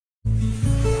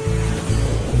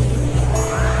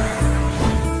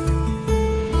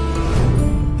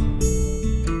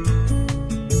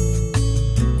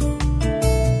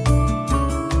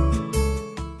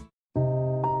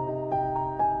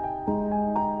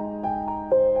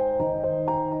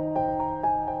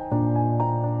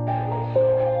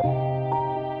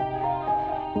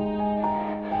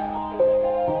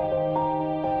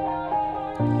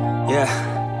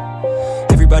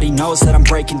Everybody knows that I'm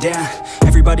breaking down.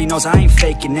 Everybody knows I ain't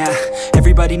faking now.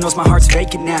 Everybody knows my heart's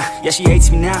vacant now. Yeah, she hates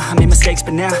me now, I made mistakes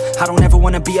but now I don't ever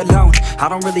wanna be alone. I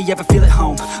don't really ever feel at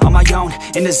home. On my own,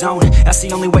 in the zone, that's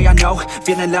the only way I know.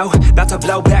 Feeling low, about to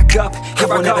blow back up. I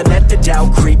won't ever let the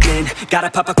doubt creep in.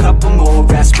 Gotta pop a couple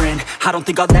more aspirin. I don't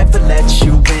think I'll ever let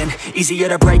you in. Easier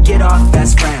to break it off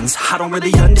best friends. I don't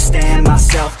really understand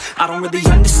myself. I don't really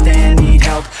understand, need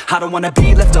help. I don't wanna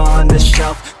be left on the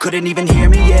shelf. Couldn't even hear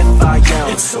me if I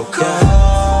yelled. It's so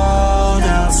cold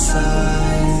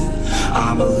outside,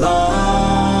 I'm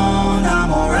alone,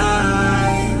 I'm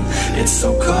alright. It's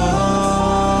so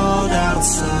cold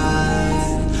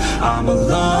outside, I'm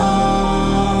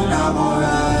alone, I'm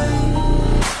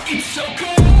alright. It's so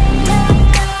cold.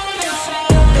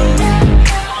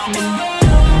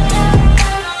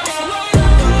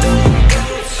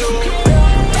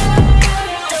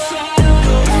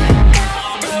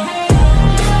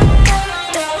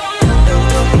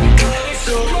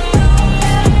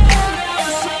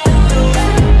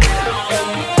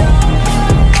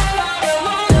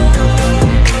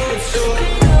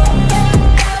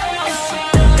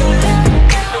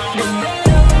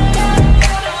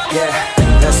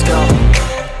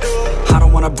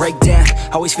 Break down,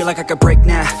 always feel like I could break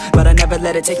now, but I never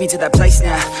let it take me to that place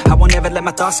now. I won't ever let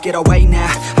my thoughts get away now.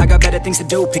 I got better things to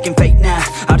do, picking fate now.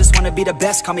 I just wanna be the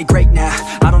best, call me great now.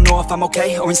 I don't know if I'm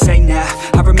okay or insane now.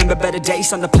 I remember better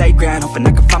days on the playground, hoping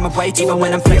I can find my way. Even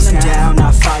when I'm feeling down,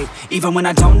 I fight. Even when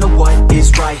I don't know what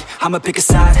is right, I'ma pick a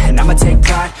side and I'ma take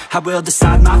pride. I will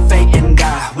decide my fate and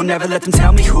I will never let them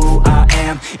tell me who I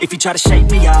am. If you try to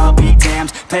shape me, I'll be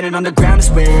damned. Planet on the ground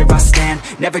is where I stand.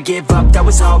 Never give up, that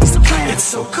was always the plan. It's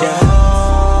so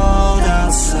cold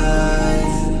outside,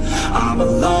 I'm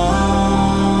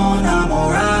alone, I'm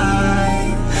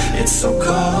alright. It's so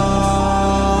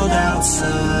cold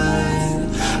outside,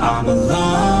 I'm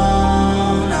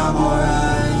alone, I'm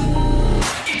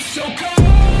alright. It's so cold.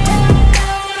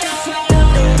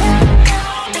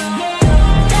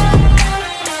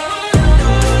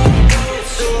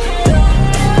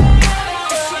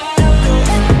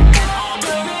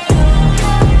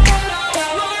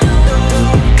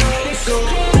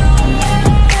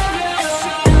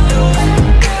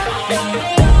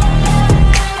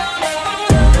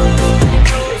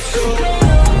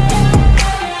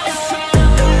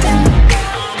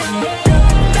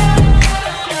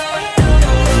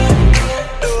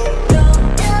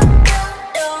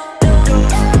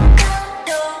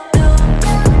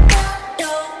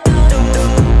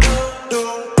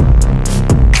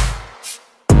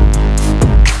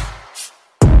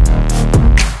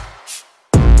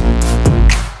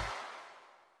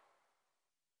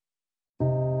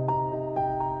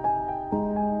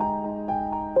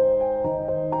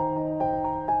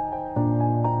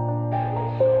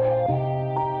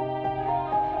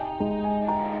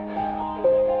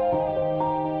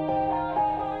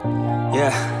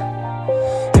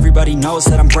 Everybody knows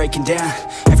that I'm breaking down.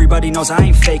 Everybody knows I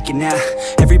ain't faking now.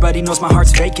 Everybody knows my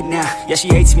heart's vacant now. Yeah, she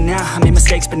hates me now, I made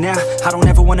mistakes but now I don't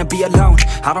ever wanna be alone.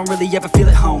 I don't really ever feel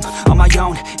at home. On my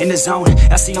own, in the zone,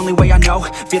 that's the only way I know.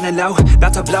 Feeling low,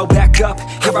 about to blow back up.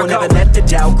 I won't ever let the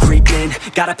doubt creep in.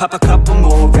 Gotta pop a couple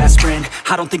more aspirin.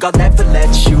 I don't think I'll ever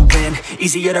let you in.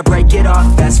 Easier to break it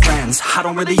off best friends. I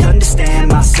don't really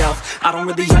understand myself. I don't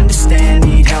really understand,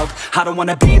 need help. I don't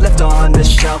wanna be left on the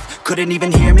shelf. Couldn't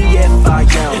even hear me if I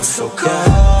yelled. It's so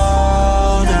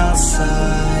cold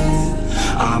outside,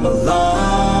 I'm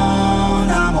alone,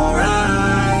 I'm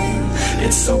alright.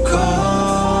 It's so cold